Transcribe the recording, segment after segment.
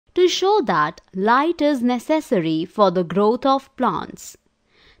To show that light is necessary for the growth of plants,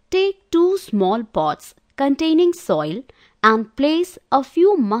 take 2 small pots containing soil and place a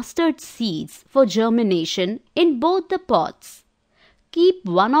few mustard seeds for germination in both the pots. Keep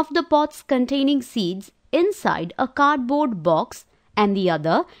one of the pots containing seeds inside a cardboard box and the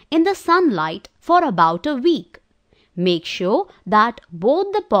other in the sunlight for about a week. Make sure that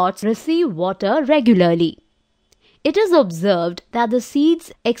both the pots receive water regularly. It is observed that the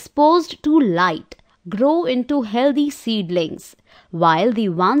seeds exposed to light grow into healthy seedlings, while the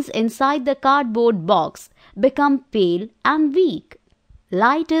ones inside the cardboard box become pale and weak.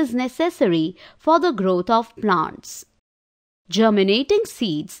 Light is necessary for the growth of plants. Germinating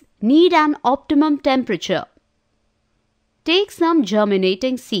seeds need an optimum temperature. Take some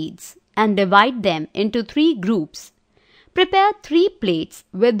germinating seeds and divide them into 3 groups. Prepare 3 plates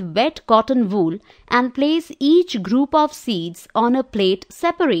with wet cotton wool and place each group of seeds on a plate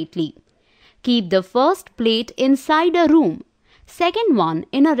separately. Keep the first plate inside a room, second one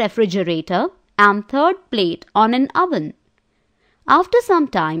in a refrigerator, and third plate on an oven. After some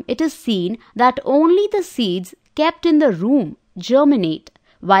time, it is seen that only the seeds kept in the room germinate,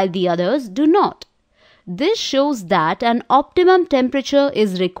 while the others do not. This shows that an optimum temperature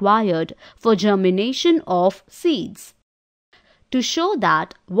is required for germination of seeds. To show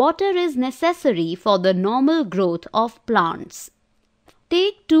that water is necessary for the normal growth of plants,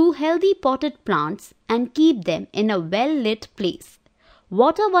 take 2 healthy potted plants and keep them in a well-lit place.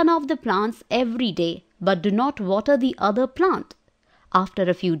 Water one of the plants every day, but do not water the other plant. After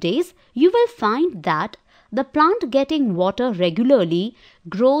a few days, you will find that the plant getting water regularly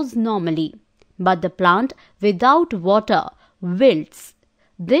grows normally, but the plant without water wilts.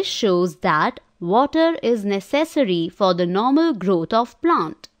 This shows that water is necessary for the normal growth of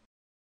plant.